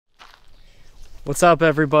What's up,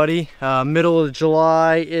 everybody? Middle of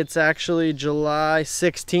July. It's actually July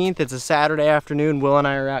 16th. It's a Saturday afternoon. Will and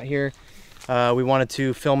I are out here. We wanted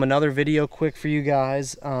to film another video quick for you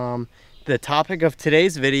guys. The topic of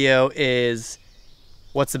today's video is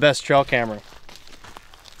what's the best trail camera.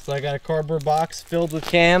 So I got a cardboard box filled with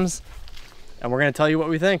cams and we're going to tell you what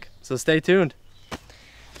we think. So stay tuned.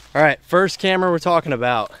 All right, first camera we're talking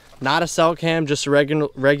about. Not a cell cam, just a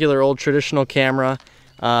regular old traditional camera.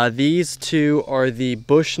 These two are the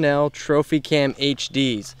Bushnell Trophy Cam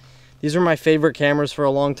HDs. These are my favorite cameras for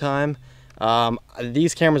a long time.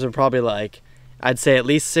 These cameras are probably like, I'd say at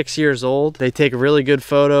least 6 years old. They take really good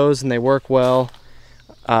photos and they work well.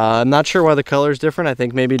 I'm not sure why the color is different. I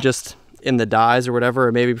think maybe just in the dyes or whatever,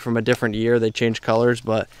 or maybe from a different year they change colors,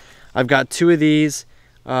 but I've got two of these.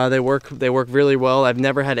 They work really well. I've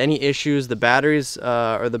never had any issues. The batteries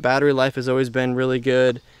or the battery life has always been really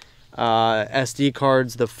good. SD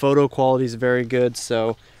cards, the photo quality is very good.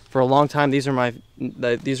 So for a long time, these are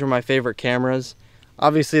my favorite cameras.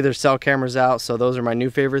 Obviously there's cell cameras out, so those are my new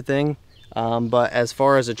favorite thing. But as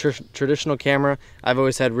far as a traditional camera, I've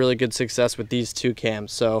always had really good success with these two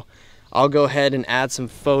cams. So I'll go ahead and add some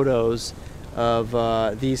photos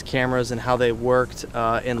of these cameras and how they worked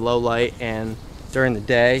in low light and during the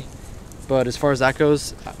day. But as far as that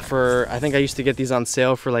goes, I think I used to get these on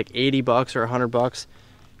sale for like 80 bucks or 100 bucks.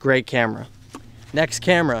 Great camera. Next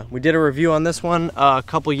camera, we did a review on this one a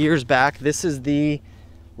couple years back. This is the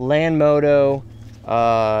Landmoto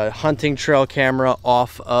hunting trail camera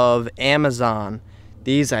off of Amazon.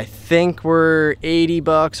 These I think were 80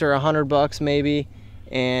 bucks or 100 bucks maybe,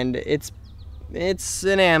 and it's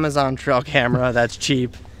an Amazon trail camera that's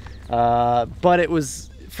cheap, but it was,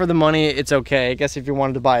 for the money, it's okay. I guess if you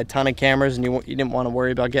wanted to buy a ton of cameras and you didn't want to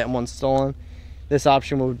worry about getting one stolen, this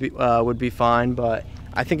option would be fine. But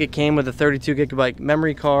I think it came with a 32 gigabyte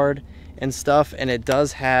memory card and stuff, and it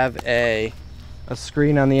does have a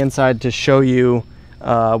screen on the inside to show you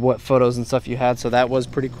what photos and stuff you had, so that was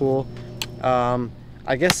pretty cool.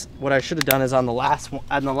 I guess what I should have done is on the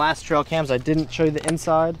last trail cams, I didn't show you the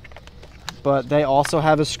inside, but they also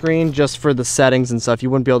have a screen just for the settings and stuff. You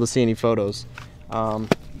wouldn't be able to see any photos.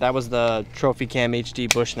 That was the Trophy Cam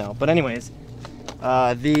HD Bushnell. But anyways,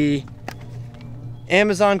 the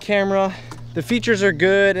Amazon camera, the features are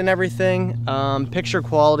good and everything. Picture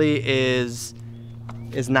quality is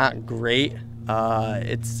not great.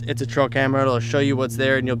 It's a trail camera. It'll show you what's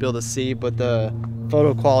there and you'll be able to see, but the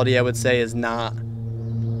photo quality, I would say, is not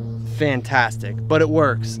fantastic, but it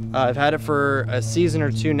works. I've had it for a season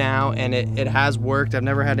or two now and it has worked. I've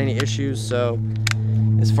never had any issues, so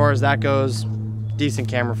as far as that goes, decent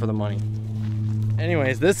camera for the money.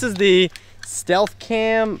 Anyways, this is the Stealth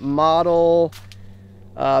Cam model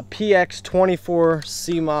PX24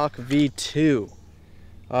 CMOC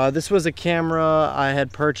V2. This was a camera I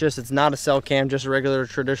had purchased. It's not a cell cam, just a regular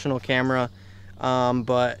traditional camera,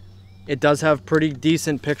 but it does have pretty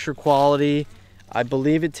decent picture quality. I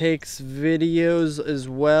believe it takes videos as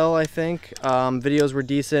well, I think. Videos were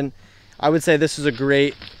decent. I would say this is a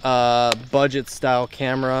great budget style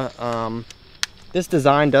camera. This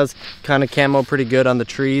design does kind of camo pretty good on the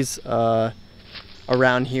trees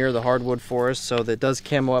around here, the hardwood forest, so that does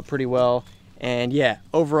camo up pretty well. And yeah,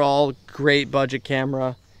 overall, great budget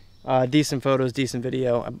camera. Decent photos, decent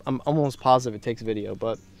video. I'm almost positive it takes video,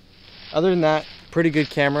 but other than that, pretty good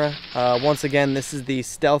camera. Once again, this is the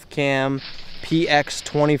Stealth Cam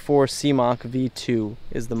PX24 CMOC V2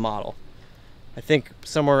 is the model. I think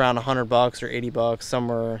somewhere around 100 bucks or 80 bucks,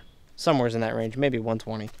 somewhere's in that range, maybe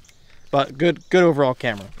 120. But good overall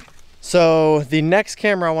camera. So the next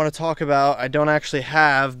camera I want to talk about, I don't actually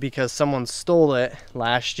have because someone stole it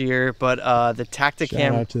last year, but the Tacticam.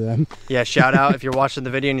 Shout out to them. Yeah, shout out if you're watching the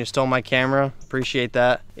video and you stole my camera. Appreciate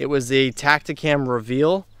that. It was the Tacticam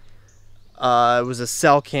Reveal. It was a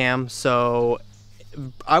cell cam, so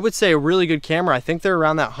I would say a really good camera. I think they're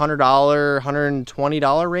around that $100,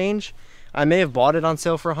 $120 range. I may have bought it on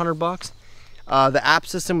sale for 100 bucks. The app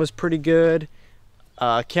system was pretty good.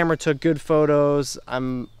 Camera took good photos. I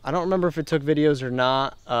don't remember if it took videos or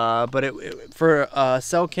not, but for a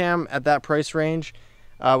cell cam at that price range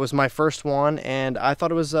was my first one, and I thought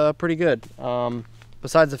it was pretty good.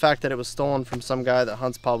 Besides the fact that it was stolen from some guy that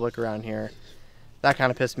hunts public around here, that kind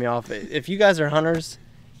of pissed me off. If you guys are hunters,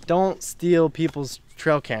 don't steal people's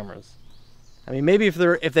trail cameras. I mean, maybe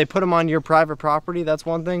if they put them on your private property, that's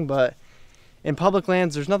one thing, but in public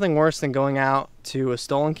lands, there's nothing worse than going out to a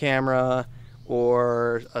stolen camera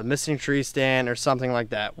or a missing tree stand or something like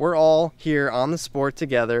that. We're all here on the sport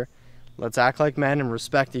together. Let's act like men and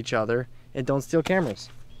respect each other and don't steal cameras.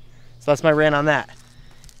 So that's my rant on that.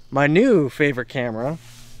 My new favorite camera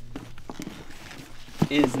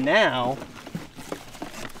is now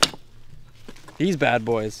these bad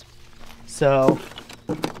boys. So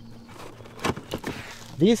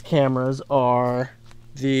these cameras are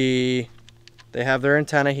they have their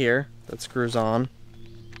antenna here that screws on.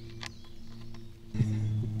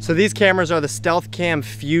 So these cameras are the Stealth Cam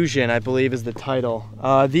Fusion, I believe is the title.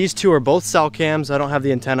 These two are both cell cams. I don't have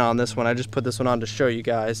the antenna on this one. I just put this one on to show you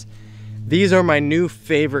guys. These are my new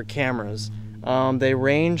favorite cameras. They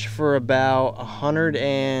range for about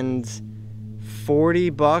 140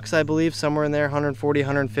 bucks, I believe, somewhere in there, 140,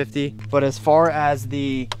 150. But as far as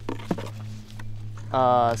the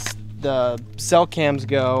cell cams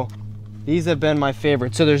go, these have been my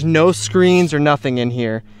favorite. So there's no screens or nothing in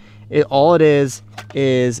here. All it is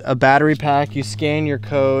a battery pack. You scan your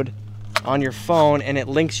code on your phone and it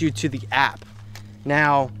links you to the app.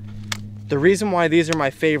 Now, the reason why these are my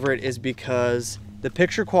favorite is because the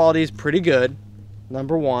picture quality is pretty good,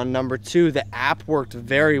 number one. Number two, the app worked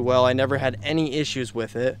very well. I never had any issues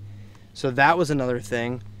with it. So that was another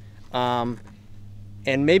thing. And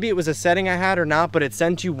maybe it was a setting I had or not, but it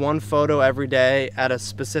sent you one photo every day at a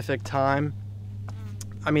specific time.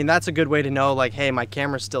 I mean, that's a good way to know, like, hey, my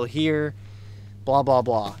camera's still here, blah, blah,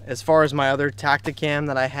 blah. As far as my other Tacticam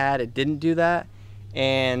that I had, it didn't do that.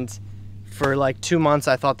 And for like 2 months,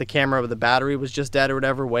 I thought the camera with the battery was just dead or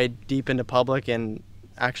whatever, way deep into public, and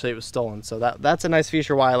actually it was stolen. So that's a nice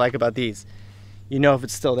feature why I like about these. You know if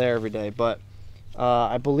it's still there every day. But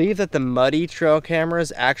I believe that the Muddy trail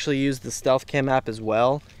cameras actually use the Stealth Cam app as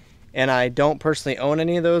well. And I don't personally own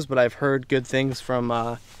any of those, but I've heard good things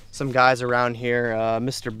from some guys around here.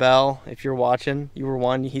 Mr. Bell, if you're watching, you were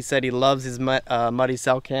one. He said he loves his Muddy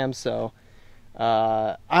cell cams. So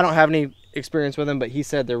I don't have any experience with them, but he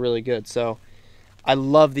said they're really good. So I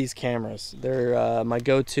love these cameras. They're my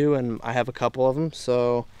go-to, and I have a couple of them.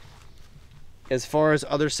 So as far as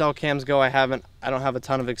other cell cams go, I don't have a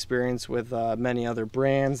ton of experience with many other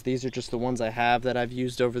brands. These are just the ones I have that I've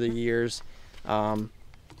used over the years.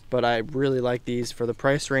 But I really like these for the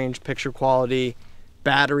price range, picture quality,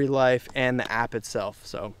 battery life, and the app itself.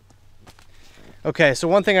 So okay, so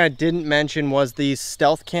one thing I didn't mention was the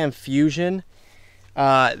Stealth Cam Fusion.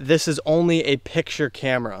 This is only a picture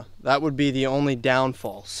camera. That would be the only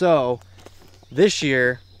downfall. So this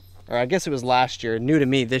year, or I guess it was last year, new to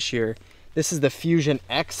me this year, this is the Fusion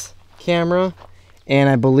X camera, and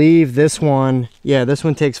I believe this one, yeah, this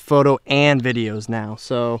one takes photo and videos now.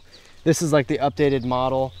 So this is like the updated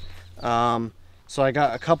model. So I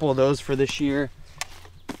got a couple of those for this year.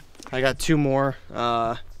 I got 2 more.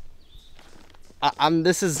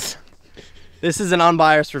 This is an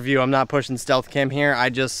unbiased review. I'm not pushing Stealth Cam here. I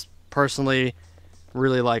just personally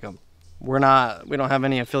really like them. We don't have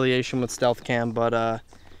any affiliation with Stealth Cam, but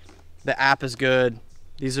the app is good.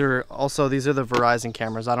 These are the Verizon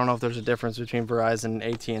cameras. I don't know if there's a difference between Verizon and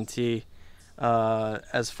AT&T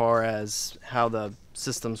as far as how the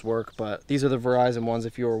systems work, but these are the Verizon ones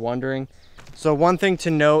if you were wondering. So one thing to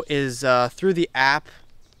note is through the app,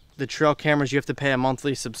 the trail cameras, you have to pay a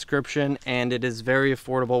monthly subscription, and it is very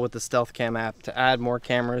affordable with the Stealth Cam app to add more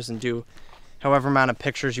cameras and do however amount of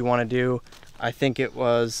pictures you want to do. I think it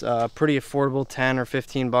was pretty affordable, 10 or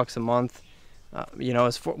 15 bucks a month. You know,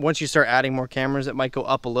 once you start adding more cameras, it might go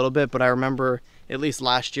up a little bit, but I remember at least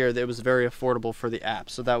last year that it was very affordable for the app,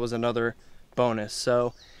 so that was another bonus.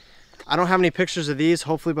 So I don't have any pictures of these.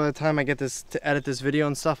 Hopefully by the time I get this to edit this video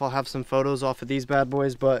and stuff, I'll have some photos off of these bad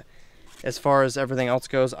boys. But as far as everything else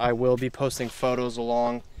goes, I will be posting photos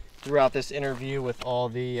along throughout this interview with all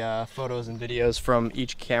the photos and videos from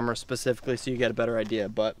each camera specifically, so you get a better idea.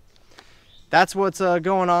 But that's what's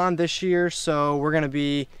going on this year. So we're gonna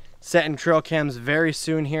be setting trail cams very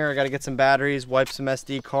soon here. I got to get some batteries, wipe some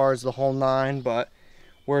SD cards, the whole 9. But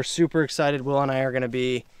we're super excited. Will and I are gonna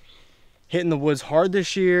be hitting the woods hard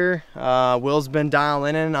this year. Will's been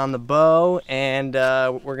dialing in on the bow, and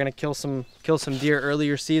we're gonna kill some deer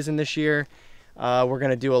earlier season this year. We're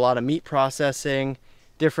gonna do a lot of meat processing,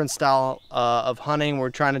 different style of hunting.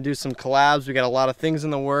 We're trying to do some collabs. We got a lot of things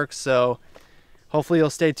in the works, so hopefully you'll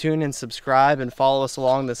stay tuned and subscribe and follow us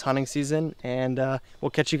along this hunting season, and we'll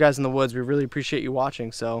catch you guys in the woods. We really appreciate you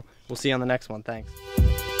watching, so we'll see you on the next one. Thanks.